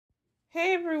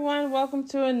Hey everyone, welcome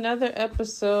to another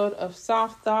episode of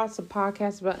Soft Thoughts, a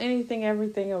podcast about anything,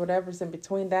 everything, or whatever's in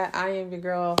between that. I am your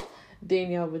girl,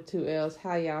 Danielle with two L's.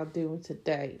 How y'all doing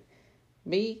today?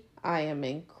 Me, I am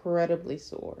incredibly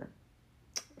sore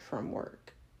from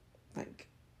work.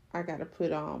 I gotta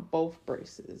put on both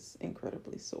braces,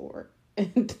 incredibly sore.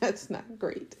 And that's not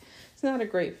great. It's not a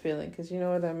great feeling because you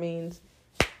know what that means?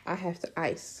 I have to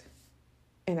ice.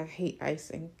 And I hate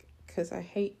icing because I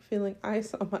hate feeling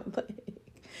ice on my leg.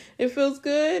 It feels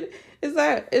good. Is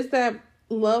that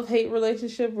love-hate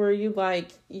relationship where you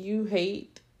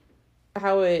hate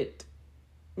how it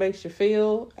makes you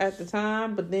feel at the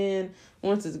time, but then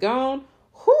once it's gone,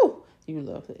 whew, you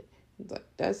love it. It's like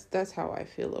that's how I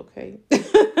feel, okay?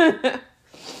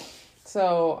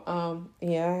 So,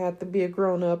 yeah, I have to be a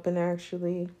grown-up and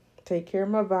actually take care of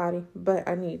my body, but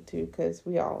I need to because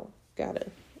we all gotta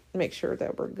make sure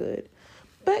that we're good.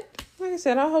 But like I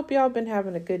said, I hope y'all been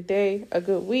having a good day, a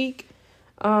good week.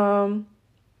 Something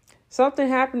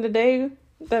happened today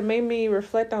that made me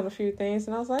reflect on a few things,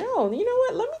 and I was like, oh, you know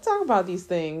what? Let me talk about these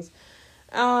things.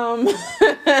 Because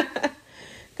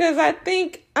I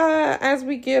think as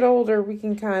we get older, we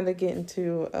can kind of get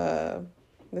into the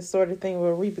sort of thing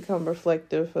where we become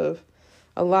reflective of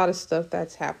a lot of stuff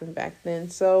that's happened back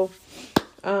then. So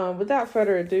without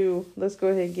further ado, let's go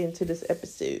ahead and get into this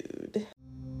episode.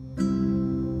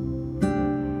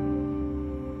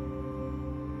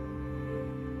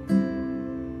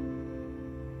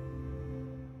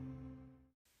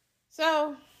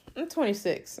 So, I'm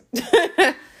 26.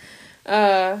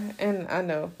 And I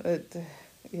know that,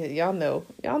 yeah, y'all know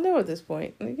at this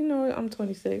point, I'm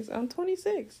 26. I'm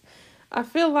 26. I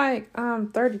feel like I'm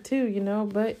 32,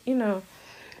 but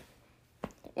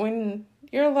when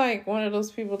you're like one of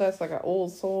those people that's like an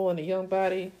old soul in a young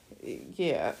body,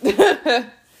 yeah.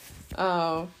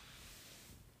 um,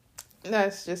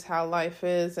 that's just how life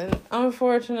is. And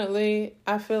unfortunately,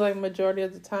 I feel like majority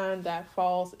of the time that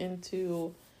falls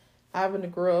into having to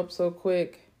grow up so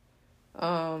quick,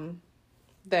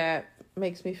 that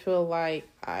makes me feel like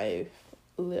I've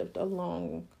lived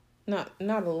not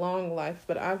a long life,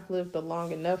 but I've lived a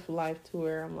long enough life to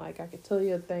where I'm like, I could tell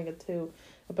you a thing or two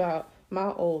about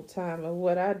my old time and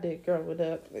what I did growing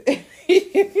up.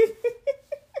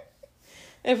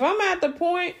 If I'm at the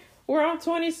point where I'm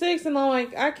 26 and I'm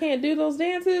like, I can't do those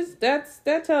dances,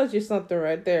 that tells you something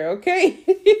right there,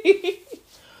 okay?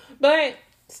 But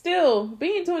still,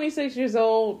 being 26 years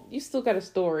old, you still got a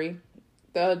story.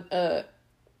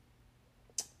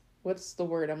 What's the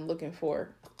word I'm looking for?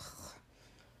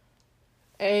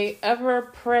 A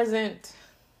ever-present,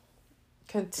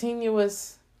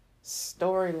 continuous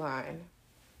storyline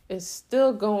is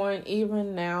still going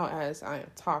even now as I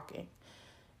am talking.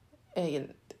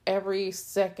 And every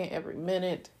second, every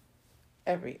minute,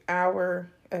 every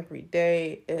hour, every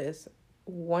day is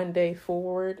one day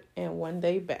forward and one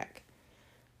day back.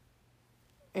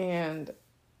 And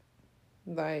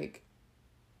like,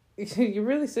 you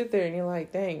really sit there and you're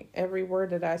like, dang, every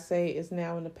word that I say is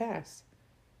now in the past.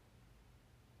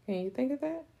 Can you think of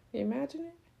that? You imagine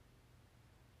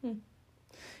it?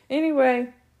 Anyway,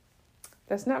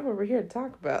 that's not what we're here to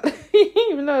talk about.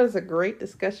 Even though it's a great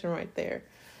discussion right there.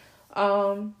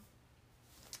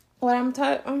 What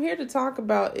I'm here to talk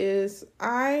about is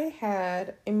I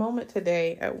had a moment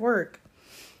today at work,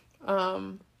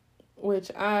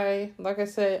 which like I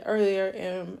said earlier,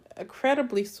 am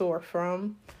incredibly sore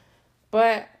from.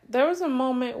 But there was a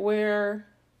moment where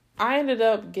I ended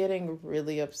up getting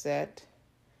really upset,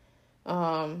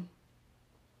 almost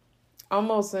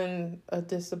in a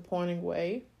disappointing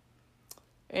way.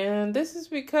 And this is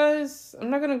because I'm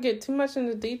not going to get too much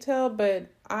into detail, but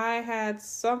I had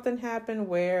something happen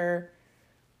where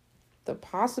the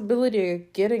possibility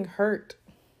of getting hurt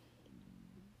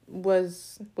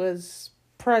was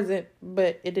present,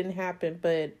 but it didn't happen.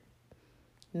 But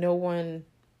no one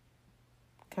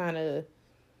kind of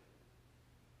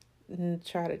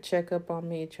try to check up on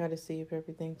me, try to see if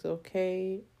everything's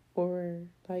okay, or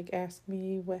like ask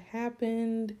me what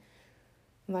happened.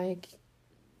 Like,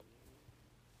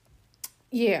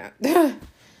 yeah.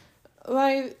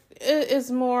 Like, it's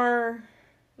more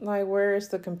like, where is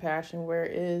the compassion? Where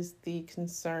is the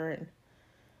concern?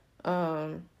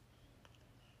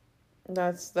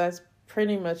 That's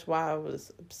pretty much why I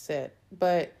was upset.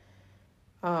 But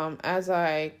as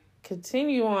I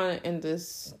continue on in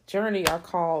this journey I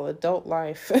call adult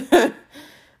life,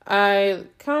 I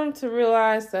come to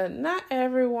realize that not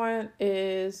everyone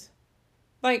is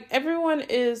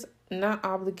not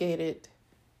obligated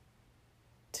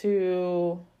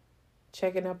to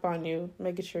checking up on you,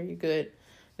 making sure you're good.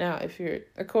 Now, if you're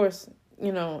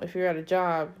at a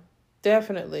job,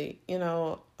 definitely,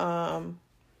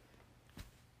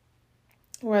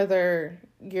 whether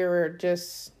you're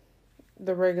just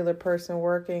the regular person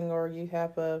working or you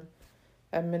have a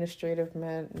administrative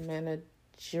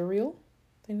managerial,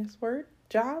 I think that's the word,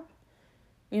 job.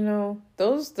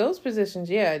 Those positions,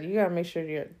 yeah, you gotta make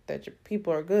sure that your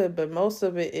people are good, but most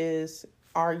of it is,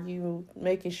 are you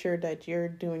making sure that you're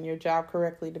doing your job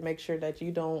correctly to make sure that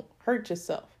you don't hurt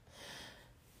yourself?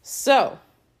 So,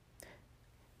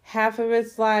 half of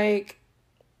it's like,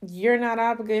 you're not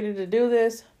obligated to do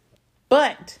this,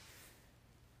 but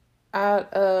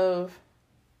out of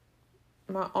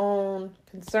my own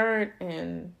concern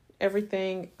and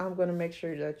everything, I'm going to make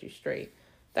sure that you're straight.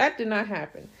 That did not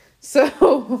happen.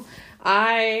 So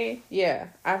I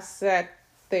sat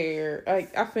there.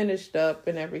 I finished up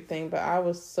and everything, but I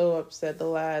was so upset the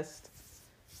last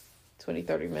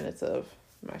 20-30 minutes of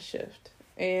my shift.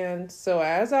 And so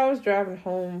as I was driving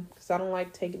home, because I don't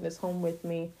like taking this home with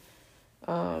me,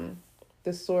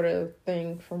 this sort of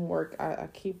thing from work, I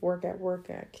keep work at work,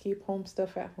 I keep home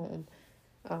stuff at home.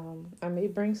 I may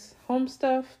bring home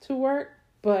stuff to work,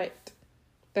 but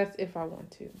that's if I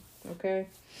want to, okay?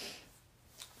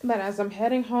 But as I'm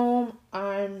heading home,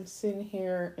 I'm sitting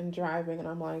here and driving, and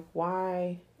I'm like,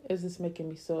 why is this making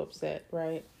me so upset,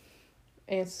 right?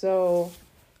 And so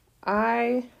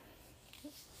I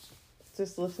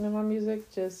just listen to my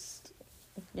music, just,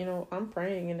 I'm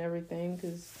praying and everything,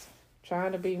 because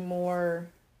trying to be more,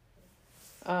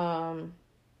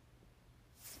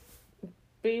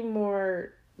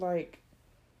 like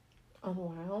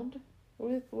unwound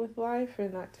with life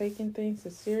and not taking things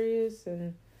as serious.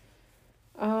 And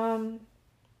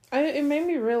it made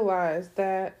me realize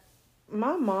that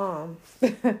my mom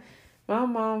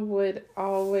would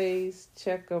always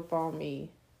check up on me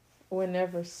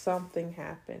whenever something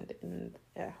happened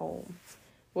at home,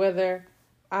 whether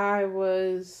I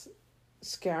was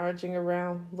scrounging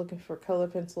around looking for color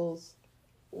pencils,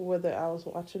 whether I was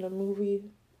watching a movie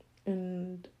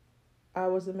and I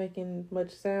wasn't making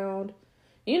much sound.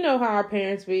 You know how our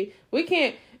parents be. We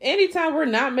can't, anytime we're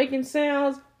not making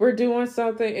sounds, we're doing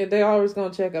something, and they're always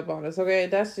going to check up on us, okay?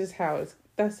 That's just how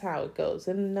that's how it goes.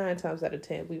 And 9 times out of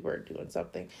 10, we weren't doing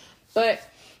something. But,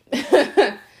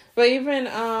 but even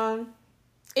when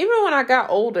I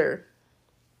got older,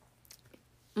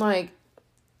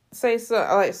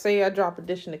 say I drop a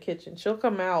dish in the kitchen, she'll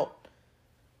come out.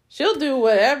 She'll do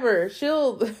whatever.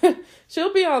 She'll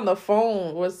be on the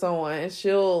phone with someone, and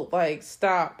she'll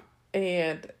stop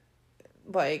and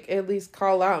at least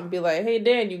call out and be like, "Hey,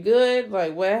 Dan, you good?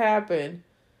 What happened?"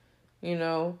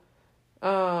 And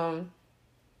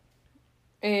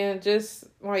just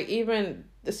even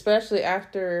especially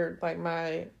after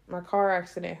my car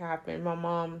accident happened, my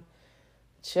mom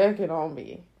checking on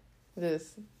me.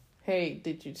 Just, "Hey,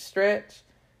 did you stretch?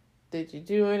 Did you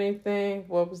do anything?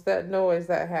 What was that noise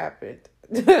that happened?"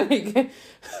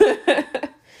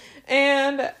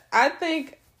 And I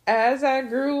think as I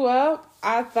grew up,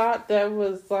 I thought that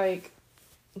was like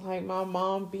my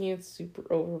mom being super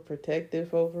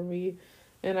overprotective over me.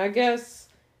 And I guess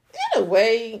in a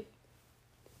way,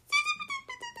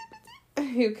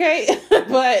 okay,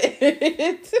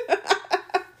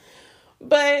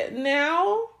 but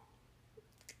now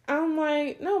I'm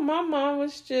like, no, my mom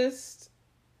was just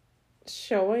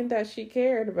showing that she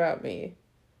cared about me.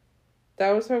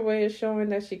 That was her way of showing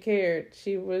that she cared.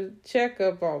 She would check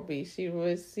up on me. She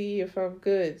would see if I'm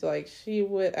good. She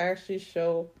would actually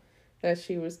show that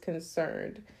she was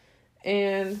concerned.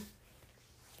 And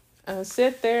I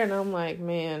sit there and I'm like,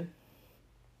 man,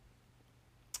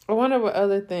 I wonder what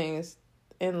other things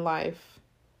in life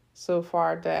so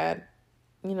far that,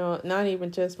 not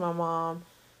even just my mom,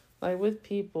 with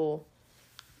people,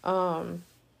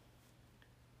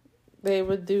 they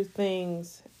would do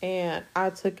things and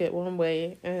I took it one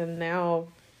way, and now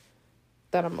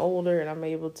that I'm older and I'm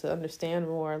able to understand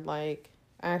more,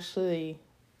 actually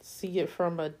see it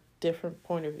from a different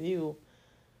point of view,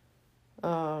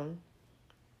 and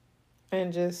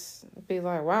just be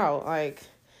like, wow,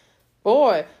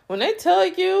 boy, when they tell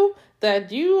you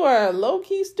that you are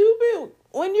low-key stupid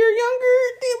when you're younger,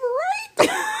 they were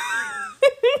right.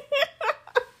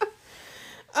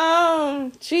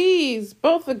 Geez,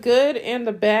 both the good and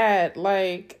the bad.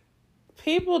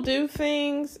 People do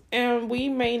things and we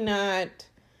may not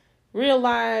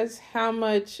realize how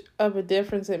much of a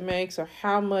difference it makes, or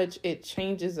how much it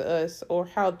changes us, or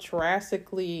how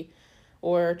drastically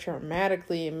or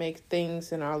traumatically it makes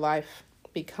things in our life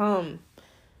become.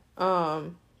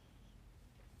 When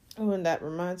that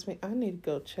reminds me, I need to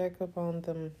go check up on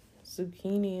them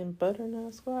zucchini and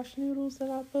butternut squash noodles that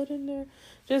I put in there,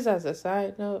 just as a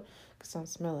side note, because I'm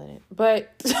smelling it.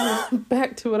 But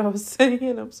back to what I was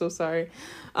saying. I'm so sorry.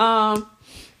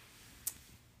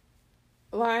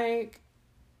 Like,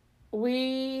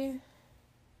 we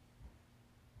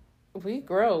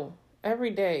grow every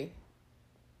day.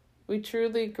 We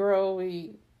truly grow.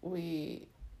 We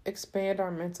expand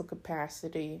our mental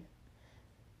capacity.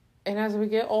 And as we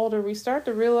get older, we start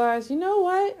to realize, you know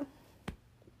what?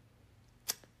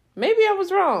 Maybe I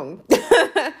was wrong.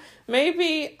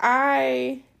 Maybe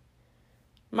I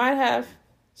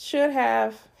should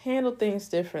have handled things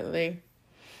differently.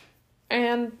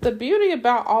 And the beauty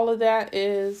about all of that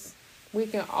is we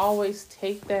can always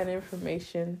take that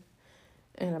information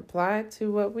and apply it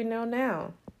to what we know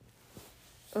now.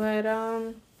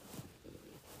 But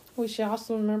we should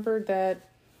also remember that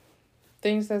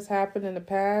things that's happened in the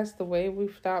past, the way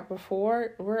we've thought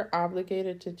before, we're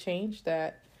obligated to change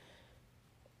that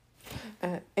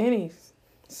at any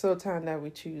time that we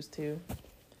choose to.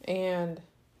 And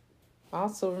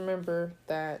also remember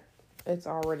that it's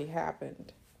already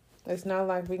happened. It's not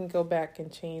like we can go back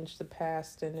and change the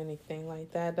past and anything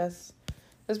like that. That's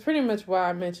pretty much why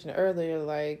I mentioned earlier,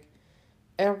 like,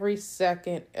 every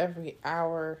second, every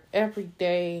hour, every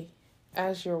day,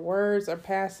 as your words are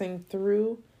passing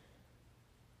through,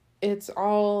 it's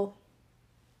all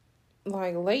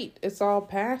like late. It's all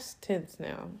past tense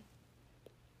now.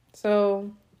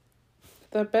 So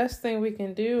the best thing we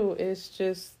can do is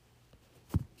just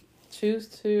choose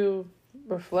to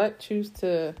reflect, choose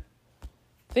to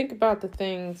think about the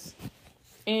things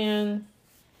and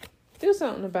do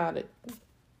something about it.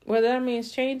 Whether that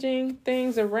means changing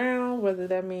things around, whether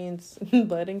that means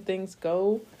letting things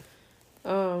go,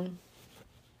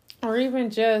 or even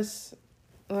just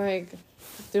like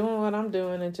doing what I'm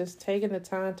doing and just taking the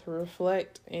time to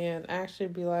reflect and actually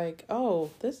be like,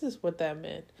 oh, this is what that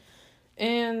meant.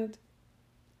 And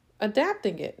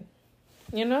adapting it,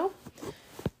 you know?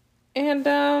 And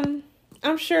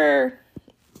I'm sure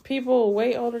people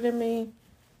way older than me,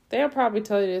 they'll probably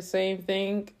tell you the same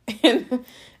thing.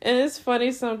 And it's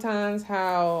funny sometimes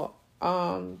how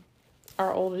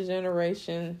our older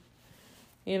generation,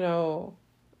 you know,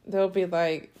 they'll be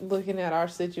like looking at our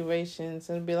situations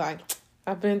and be like,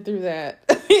 I've been through that.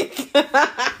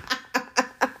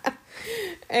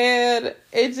 And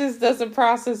it just doesn't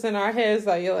process in our heads.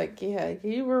 Like, you're like, yeah,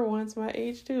 you were once my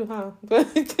age too, huh? But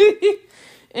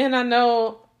and I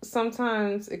know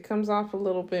sometimes it comes off a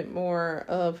little bit more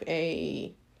of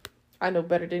a, I know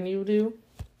better than you do.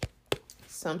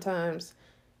 Sometimes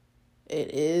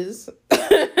it is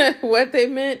what they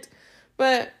meant.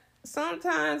 But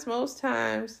sometimes, most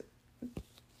times,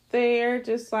 they're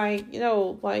just like, you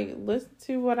know, like, listen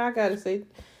to what I gotta say.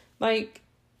 Like,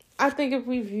 I think if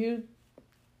we viewed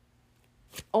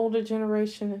older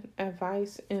generation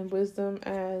advice and wisdom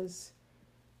as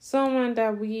someone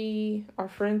that we are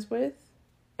friends with,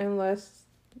 and less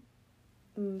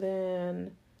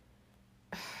than,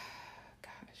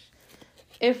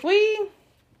 if we,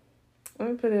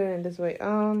 let me put it in this way.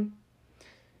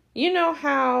 You know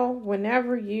how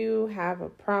whenever you have a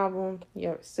problem, you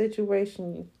have a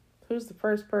situation, who's the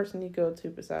first person you go to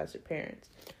besides your parents?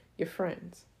 Your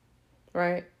friends,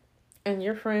 right? And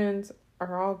your friends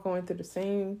are all going through the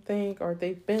same thing, or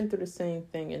they've been through the same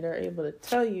thing, and they're able to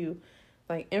tell you,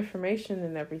 like, information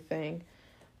and everything.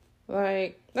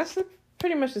 Like, that's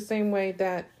pretty much the same way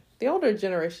that the older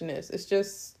generation is. It's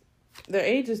just their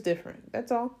age is different.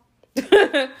 That's all.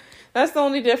 That's the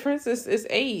only difference. Is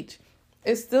age.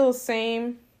 It's still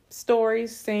same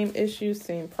stories, same issues,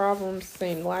 same problems,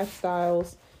 same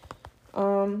lifestyles.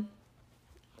 And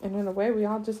in a way, we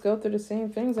all just go through the same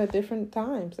things at different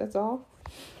times. That's all.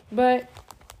 But,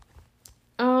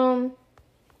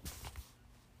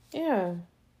 yeah,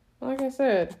 like I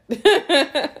said,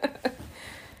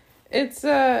 it's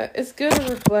good to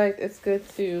reflect. It's good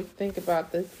to think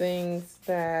about the things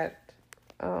that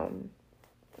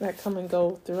come and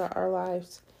go throughout our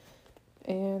lives.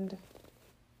 And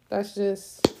that's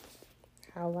just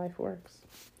how life works.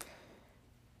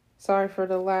 Sorry for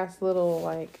the last little,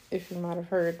 like, if you might have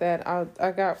heard that,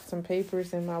 I got some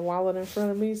papers in my wallet in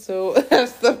front of me, so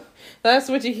that's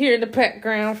what you hear in the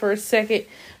background for a second.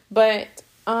 But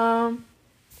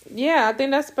yeah, I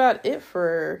think that's about it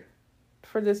for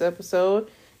this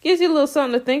episode. Gives you a little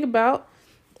something to think about.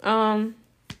 And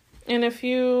if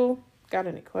you got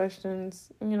any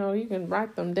questions, you know, you can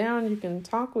write them down. You can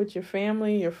talk with your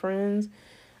family, your friends,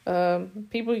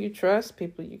 people you trust,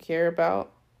 people you care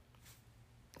about.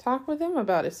 Talk with them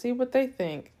about it. See what they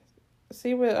think.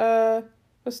 See what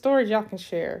stories y'all can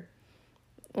share.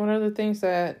 What are the things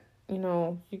that, you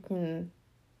know, you can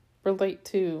relate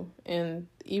to and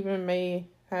even may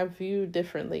have viewed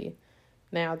differently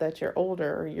now that you're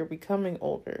older or you're becoming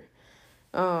older.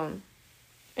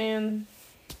 And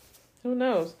who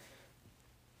knows?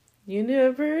 You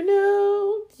never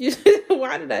know.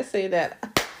 Why did I say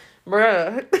that?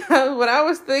 Bruh. What I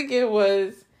was thinking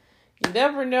was, you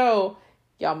never know.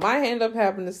 Y'all might end up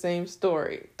having the same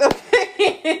story.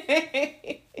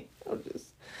 Okay? I'm just...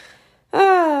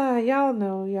 y'all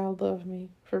know y'all love me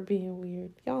for being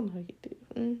weird. Y'all know you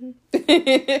do.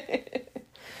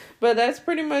 But that's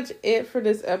pretty much it for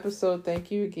this episode. Thank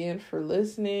you again for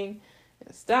listening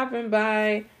and stopping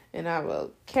by. And I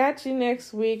will catch you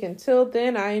next week. Until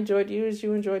then, I enjoyed you as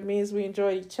you enjoyed me, as we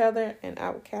enjoyed each other. And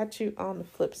I will catch you on the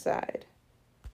flip side.